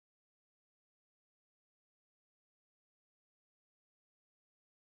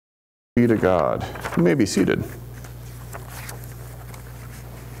Be to God. You may be seated.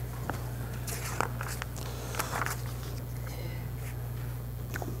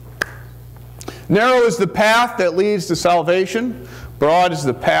 Narrow is the path that leads to salvation. Broad is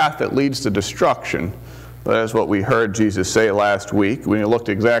the path that leads to destruction. That is what we heard Jesus say last week. We looked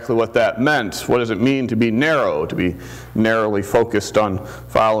exactly what that meant. What does it mean to be narrow, to be narrowly focused on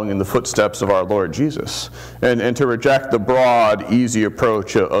following in the footsteps of our Lord Jesus? And to reject the broad, easy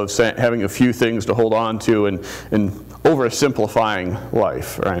approach of having a few things to hold on to and oversimplifying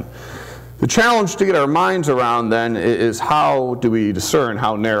life, right? The challenge to get our minds around then is how do we discern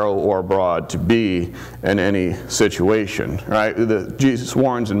how narrow or broad to be in any situation, right? Jesus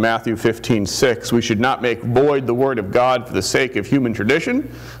warns in Matthew 15:6, we should not make void the word of God for the sake of human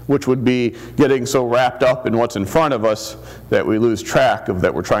tradition, which would be getting so wrapped up in what's in front of us that we lose track of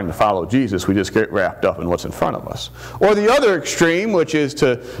that we're trying to follow Jesus. We just get wrapped up in what's in front of us. Or the other extreme, which is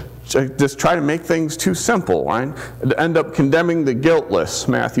to just try to make things too simple, right? And end up condemning the guiltless,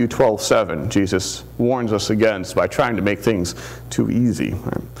 Matthew 12:7. Jesus warns us against by trying to make things too easy.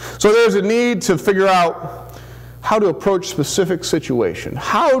 Right? So there's a need to figure out how to approach specific situations.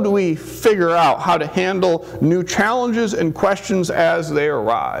 How do we figure out how to handle new challenges and questions as they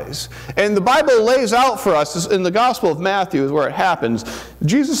arise? And the Bible lays out for us, in the Gospel of Matthew is where it happens,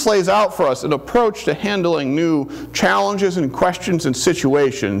 Jesus lays out for us an approach to handling new challenges and questions and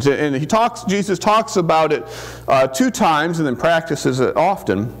situations. And Jesus talks about it 2 times and then practices it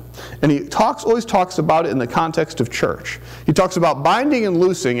often. And he always talks about it in the context of church. He talks about binding and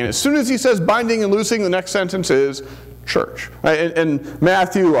loosing, and as soon as he says binding and loosing, the next sentence is church. Right? In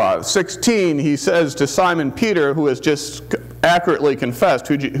Matthew 16, he says to Simon Peter, who has just accurately confessed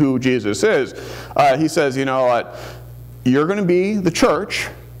who Jesus is, he says, you know what, you're going to be the church,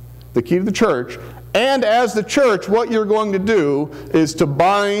 the key to the church, and as the church, what you're going to do is to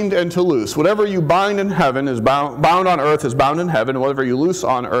bind and to loose. Whatever you bind in heaven is bound on earth is bound in heaven, and whatever you loose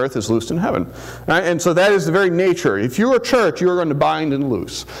on earth is loosed in heaven. Right? And so that is the very nature. If you're a church, you're going to bind and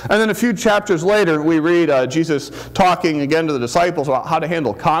loose. And then a few chapters later, we read Jesus talking again to the disciples about how to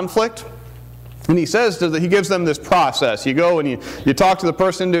handle conflict. And he says he gives them this process. You go and you talk to the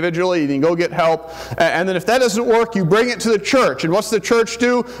person individually, and you go get help. And then if that doesn't work, you bring it to the church. And what's the church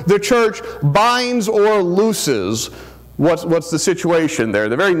do? The church binds or looses. What's the situation there?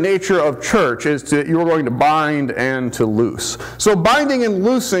 The very nature of church is that you're going to bind and to loose. So binding and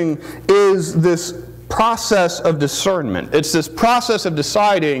loosing is this process of discernment. It's this process of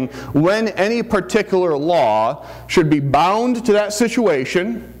deciding when any particular law should be bound to that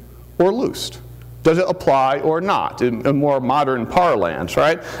situation or loosed. Does it apply or not, in more modern parlance,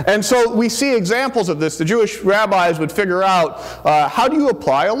 right? And so we see examples of this. The Jewish rabbis would figure out, how do you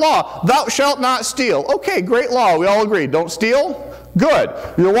apply a law? Thou shalt not steal. Okay, great law. We all agree. Don't steal? Good.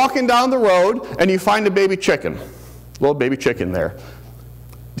 You're walking down the road and you find a baby chicken. Little baby chicken there.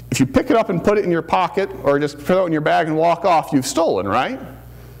 If you pick it up and put it in your pocket or just throw it in your bag and walk off, you've stolen, right?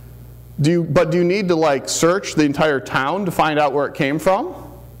 But do you need to search the entire town to find out where it came from?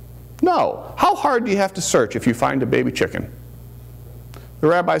 No. How hard do you have to search if you find a baby chicken? The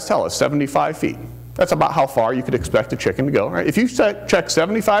rabbis tell us 75 feet. That's about how far you could expect a chicken to go. Right? If you check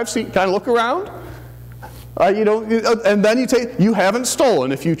 75 feet, kind of look around, and then you haven't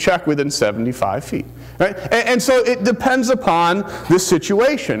stolen if you check within 75 feet. Right? And so it depends upon the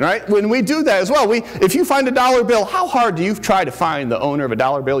situation. Right? When we do that as well, if you find a dollar bill, how hard do you try to find the owner of a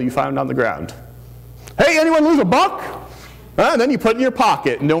dollar bill you found on the ground? Hey, anyone lose a buck? And then you put it in your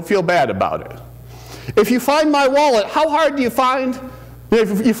pocket and don't feel bad about it. If you find my wallet, how hard do you find?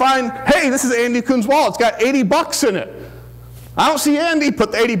 If you find, hey, this is Andy Kuhn's wallet. It's got 80 bucks in it. I don't see Andy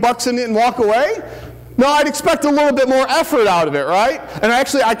put the 80 bucks in it and walk away. No, I'd expect a little bit more effort out of it, right? And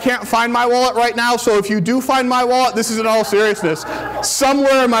actually, I can't find my wallet right now, so if you do find my wallet, this is in all seriousness.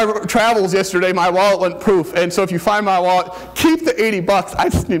 Somewhere in my travels yesterday, my wallet went poof. And so if you find my wallet, keep the 80 bucks. I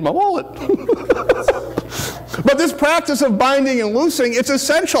just need my wallet. But this practice of binding and loosing, it's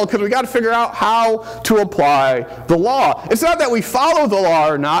essential because we've got to figure out how to apply the law. It's not that we follow the law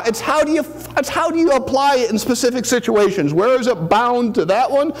or not. It's how do you apply it in specific situations. Where is it bound to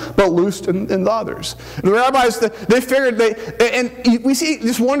that one, but loosed in the others? The rabbis, they figured, and we see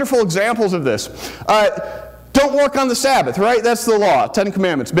just wonderful examples of this. Don't work on the Sabbath, right? That's the law, 10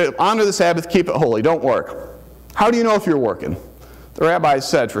 Commandments. Honor the Sabbath, keep it holy, don't work. How do you know if you're working? The rabbis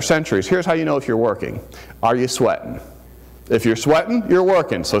said for centuries, here's how you know if you're working. Are you sweating? If you're sweating, you're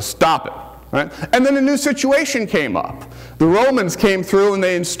working, so stop it. Right? And then a new situation came up. The Romans came through and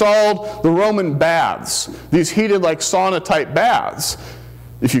they installed the Roman baths, these heated sauna-type baths.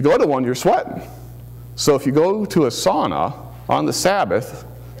 If you go to one, you're sweating. So if you go to a sauna on the Sabbath,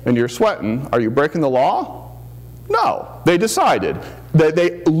 and you're sweating, are you breaking the law? No. They decided.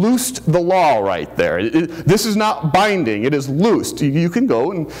 They loosed the law right there. This is not binding. It is loosed. You can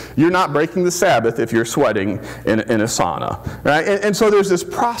go, and you're not breaking the Sabbath if you're sweating in a sauna. Right? And so there's this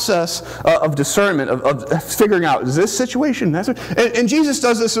process of discernment, of figuring out, is this situation? And Jesus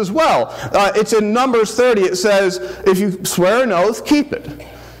does this as well. It's in Numbers 30. It says, if you swear an oath, keep it.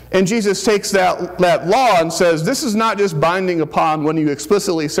 And Jesus takes that law and says, this is not just binding upon when you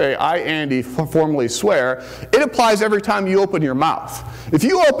explicitly say, I, Andy, formally swear. It applies every time you open your mouth. If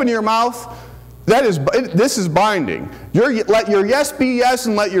you open your mouth, this is binding. Let your yes be yes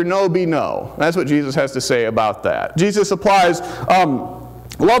and let your no be no. That's what Jesus has to say about that. Jesus applies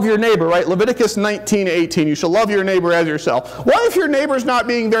love your neighbor, right? Leviticus 19:18, you shall love your neighbor as yourself. What if your neighbor's not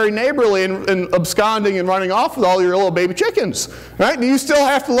being very neighborly and absconding and running off with all your little baby chickens? Right? Do you still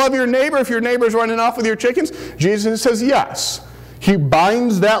have to love your neighbor if your neighbor's running off with your chickens? Jesus says yes. He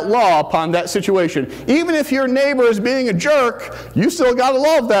binds that law upon that situation. Even if your neighbor is being a jerk, you still got to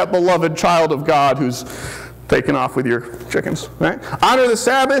love that beloved child of God who's taken off with your chickens, right? Honor the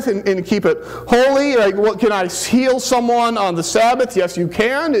Sabbath and keep it holy. Like, what, can I heal someone on the Sabbath? Yes, you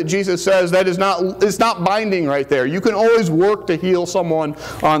can. Jesus says that it's not binding right there. You can always work to heal someone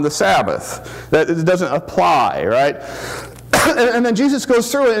on the Sabbath. That it doesn't apply, right? And then Jesus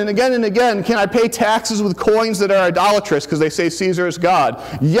goes through it, and again, can I pay taxes with coins that are idolatrous because they say Caesar is God?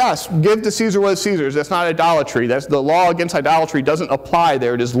 Yes, give to Caesar what is Caesar's. That's not idolatry. That's the law against idolatry doesn't apply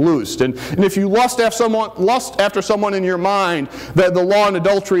there. It is loosed. And if you lust after someone in your mind, that the law on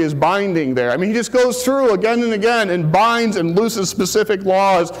adultery is binding there. I mean, he just goes through again and again and binds and looses specific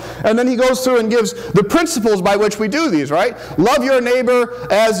laws. And then he goes through and gives the principles by which we do these, right? Love your neighbor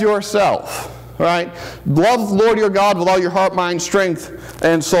as yourself. Right? Love the Lord your God with all your heart, mind, strength,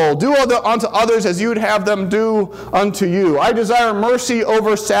 and soul. Do unto others as you would have them do unto you. I desire mercy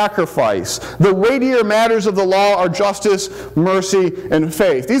over sacrifice. The weightier matters of the law are justice, mercy, and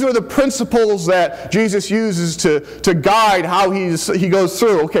faith. These are the principles that Jesus uses to guide how he goes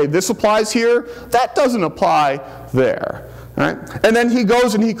through. Okay, this applies here. That doesn't apply there. Right? And then he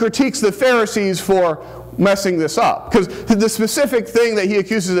goes and he critiques the Pharisees for messing this up. Because the specific thing that he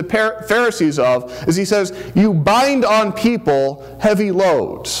accuses the Pharisees of is he says, you bind on people heavy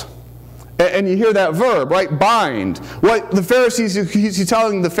loads. And you hear that verb, right? Bind. What the Pharisees, he's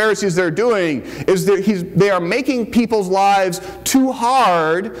telling the Pharisees they're doing is they are making people's lives too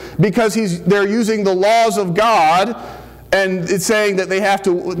hard because they're using the laws of God. And it's saying that they have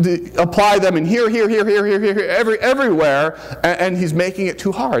to apply them in here, everywhere, and he's making it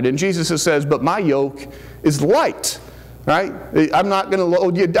too hard. And Jesus says, but my yoke is light, right? I'm not going to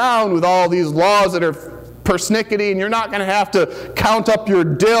load you down with all these laws that are persnickety, and you're not going to have to count up your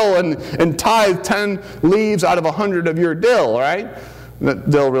dill and tithe 10 leaves out of 100 of your dill, right?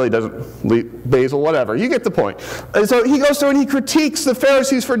 Dill really doesn't leave, basil, whatever. You get the point. And so he goes through and he critiques the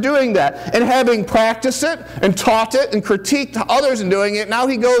Pharisees for doing that. And having practiced it and taught it and critiqued others in doing it, now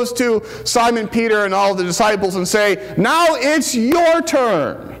he goes to Simon Peter and all the disciples and say, now it's your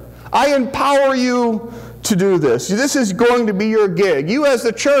turn. I empower you to do this. This is going to be your gig. You as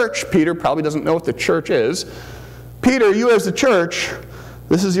the church, Peter probably doesn't know what the church is. Peter, you as the church,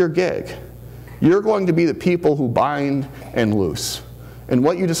 this is your gig. You're going to be the people who bind and loose. And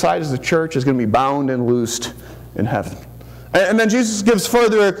what you decide as the church is going to be bound and loosed in heaven. And then Jesus gives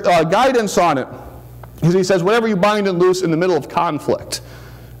further guidance on it. Because he says, whatever you bind and loose in the middle of conflict.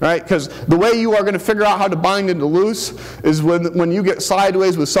 Right? Because the way you are going to figure out how to bind and to loose is when you get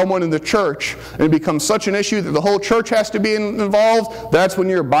sideways with someone in the church and it becomes such an issue that the whole church has to be involved, that's when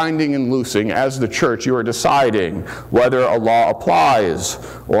you're binding and loosing as the church. You are deciding whether a law applies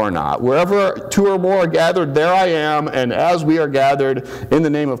or not. Wherever two or more are gathered, there I am, and as we are gathered in the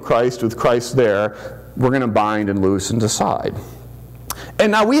name of Christ, with Christ there, we're going to bind and loose and decide.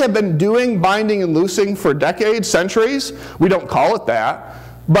 And now we have been doing binding and loosing for decades, centuries. We don't call it that.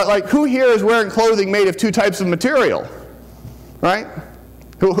 But like, who here is wearing clothing made of two types of material? Right?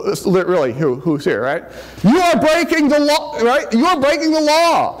 Who's here, right? You are breaking the law, right? You are breaking the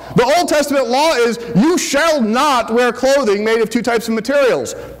law. The Old Testament law is, you shall not wear clothing made of two types of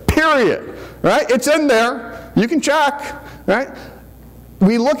materials. Period. Right? It's in there. You can check. Right?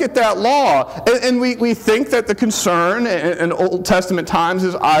 We look at that law, and we think that the concern in Old Testament times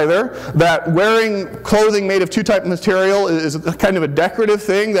is either that wearing clothing made of two types of material is a kind of a decorative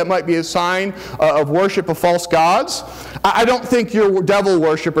thing that might be a sign of worship of false gods. I don't think you're devil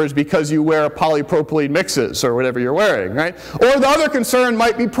worshippers because you wear polypropylene mixes or whatever you're wearing, right? Or the other concern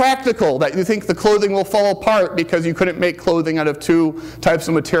might be practical, that you think the clothing will fall apart because you couldn't make clothing out of two types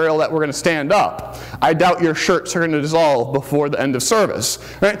of material that were going to stand up. I doubt your shirts are going to dissolve before the end of service.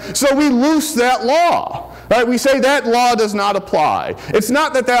 works. Right? So we loose that law. Right? We say that law does not apply. It's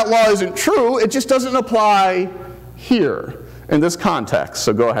not that that law isn't true, it just doesn't apply here in this context.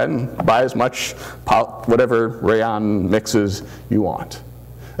 So go ahead and buy as much whatever rayon mixes you want.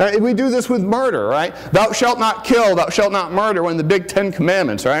 We do this with murder, right? Thou shalt not kill, thou shalt not murder, one of the big 10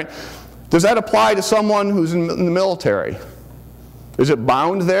 commandments, right? Does that apply to someone who's in the military? Is it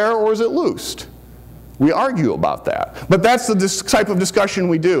bound there or is it loosed? We argue about that. But that's the type of discussion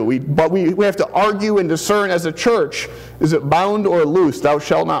we do. But we have to argue and discern as a church, is it bound or loosed? Thou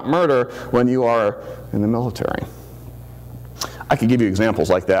shalt not murder when you are in the military. I could give you examples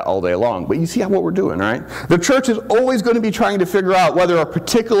like that all day long, but you see what we're doing, right? The church is always going to be trying to figure out whether a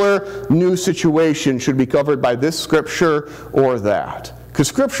particular new situation should be covered by this scripture or that. Because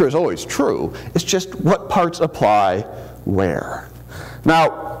scripture is always true. It's just what parts apply where.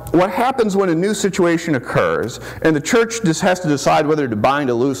 Now, what happens when a new situation occurs, and the church just has to decide whether to bind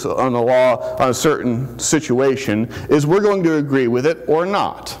or loose on the law on a certain situation, is we're going to agree with it or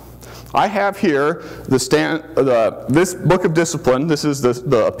not. I have here this book of discipline. This is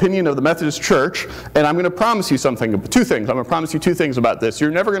the opinion of the Methodist Church, and I'm going to promise you two things. I'm going to promise you two things about this.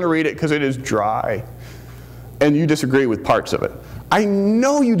 You're never going to read it because it is dry, and you disagree with parts of it. I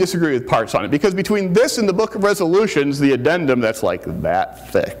know you disagree with parts on it, because between this and the book of resolutions, the addendum that's like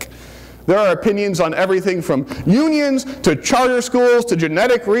that thick, there are opinions on everything from unions to charter schools to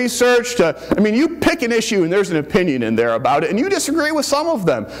genetic research to, you pick an issue and there's an opinion in there about it, and you disagree with some of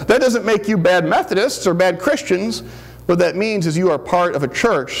them. That doesn't make you bad Methodists or bad Christians. What that means is you are part of a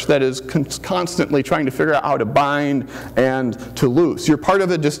church that is constantly trying to figure out how to bind and to loose. You're part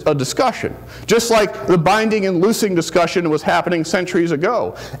of a discussion. Just like the binding and loosing discussion was happening centuries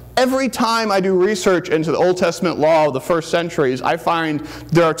ago. Every time I do research into the Old Testament law of the first centuries, I find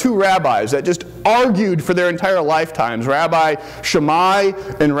there are two rabbis that just argued for their entire lifetimes, Rabbi Shammai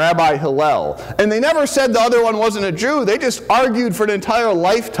and Rabbi Hillel. And they never said the other one wasn't a Jew. They just argued for an entire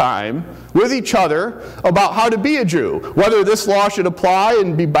lifetime with each other about how to be a Jew, whether this law should apply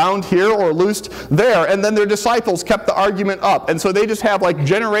and be bound here or loosed there. And then their disciples kept the argument up. And so they just have like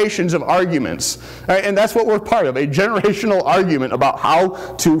generations of arguments. Right? And that's what we're part of, a generational argument about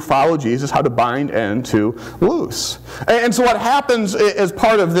how to follow Jesus, how to bind and to loose. And so what happens as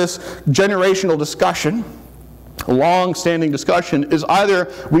part of this generational discussion, a long-standing discussion, is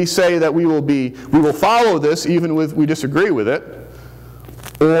either we say that we will follow this even if we disagree with it,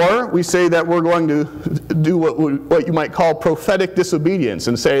 or we say that we're going to do what you might call prophetic disobedience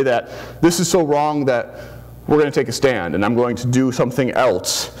and say that this is so wrong that we're going to take a stand and I'm going to do something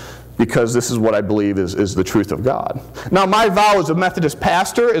else because this is what I believe is the truth of God. Now, my vow as a Methodist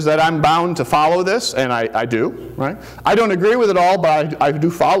pastor is that I'm bound to follow this, and I do. Right? I don't agree with it all, but I do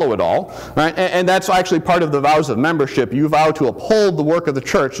follow it all. Right? And that's actually part of the vows of membership. You vow to uphold the work of the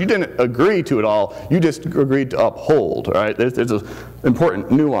church. You didn't agree to it all. You just agreed to uphold. Right? There's an important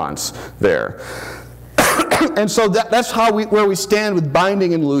nuance there. And so that's where we stand with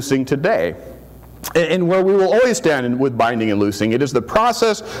binding and loosing today. And where we will always stand with binding and loosing. It is the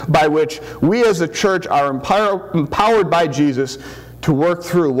process by which we as a church are empowered by Jesus to work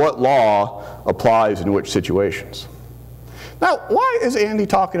through what law applies in which situations. Now, why is Andy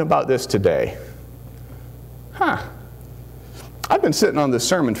talking about this today? I've been sitting on this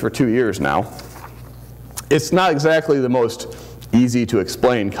sermon for 2 years now. It's not exactly the most easy to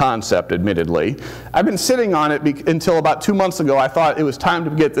explain concept, admittedly. I've been sitting on it until about 2 months ago. I thought it was time to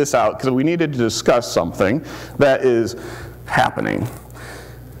get this out because we needed to discuss something that is happening.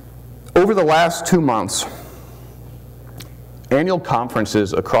 Over the last 2 months, annual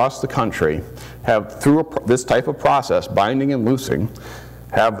conferences across the country have, through this type of process, binding and loosing,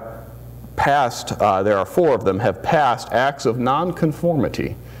 have passed, there are 4 of them, have passed acts of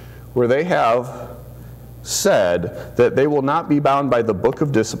nonconformity where they have said that they will not be bound by the Book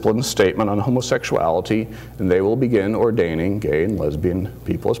of Discipline statement on homosexuality, and they will begin ordaining gay and lesbian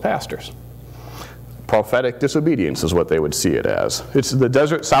people as pastors. Prophetic disobedience is what they would see it as. It's the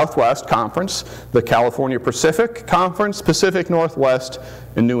Desert Southwest Conference, the California Pacific Conference, Pacific Northwest,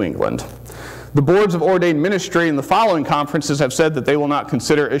 and New England. The boards of ordained ministry in the following conferences have said that they will not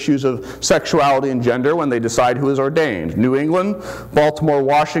consider issues of sexuality and gender when they decide who is ordained. New England, Baltimore,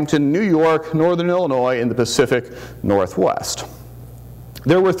 Washington, New York, Northern Illinois, and the Pacific Northwest.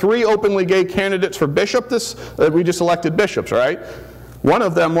 There were 3 openly gay candidates for bishop. We just elected bishops, right? One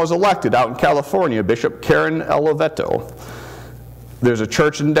of them was elected out in California, Bishop Karen Oliveto. There's a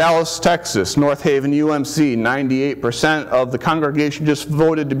church in Dallas, Texas, North Haven UMC. 98% of the congregation just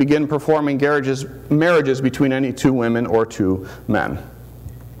voted to begin performing marriages between any 2 women or 2 men.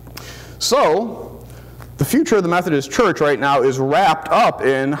 So, the future of the Methodist Church right now is wrapped up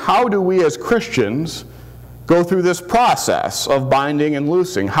in how do we as Christians go through this process of binding and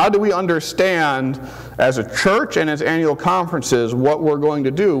loosing? How do we understand as a church and as annual conferences what we're going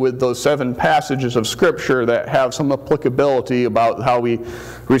to do with those 7 passages of Scripture that have some applicability about how we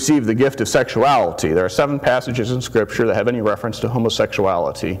receive the gift of sexuality? There are 7 passages in Scripture that have any reference to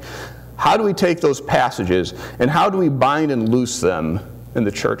homosexuality. How do we take those passages and how do we bind and loose them in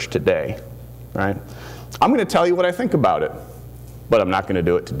the church today? Right? I'm going to tell you what I think about it, but I'm not going to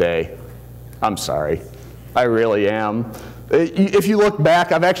do it today. I'm sorry. I really am. If you look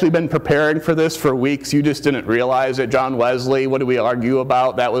back, I've actually been preparing for this for weeks. You just didn't realize it. John Wesley, what did we argue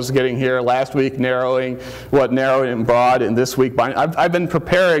about? That was getting here last week, narrowing and broad, and this week binding. I've been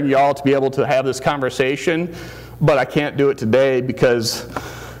preparing y'all to be able to have this conversation, but I can't do it today because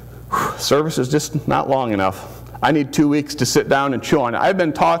service is just not long enough. I need 2 weeks to sit down and chew on it. I've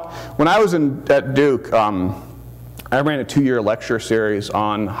been taught, when I was at Duke, I ran a 2-year lecture series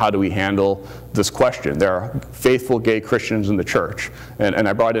on how do we handle this question. There are faithful gay Christians in the church. And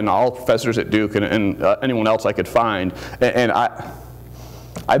I brought in all professors at Duke and anyone else I could find. And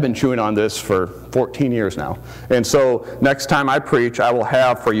I've been chewing on this for 14 years now. And so next time I preach, I will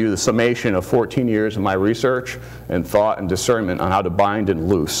have for you the summation of 14 years of my research and thought and discernment on how to bind and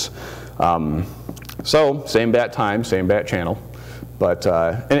loose. So same bat time, same bat channel. But,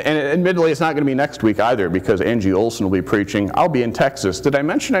 and admittedly, it's not going to be next week either because Angie Olson will be preaching. I'll be in Texas. Did I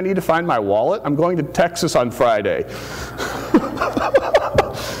mention I need to find my wallet? I'm going to Texas on Friday.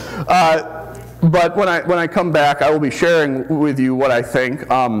 But when I come back, I will be sharing with you what I think.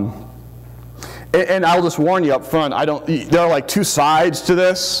 And I'll just warn you up front, there are like 2 sides to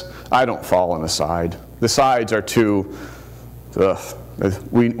this. I don't fall on the side. The sides are too,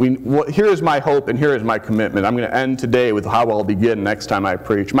 here is my hope and here is my commitment. I'm going to end today with how I'll begin next time I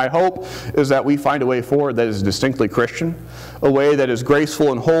preach. My hope is that we find a way forward that is distinctly Christian, a way that is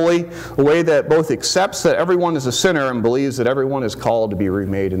graceful and holy, a way that both accepts that everyone is a sinner and believes that everyone is called to be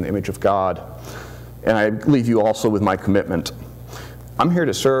remade in the image of God. And I leave you also with my commitment. I'm here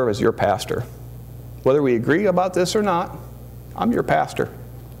to serve as your pastor. Whether we agree about this or not, I'm your pastor.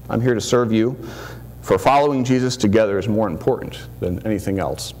 I'm here to serve you. For following Jesus together is more important than anything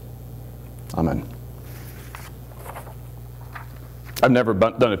else. Amen. I've never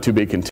done a too big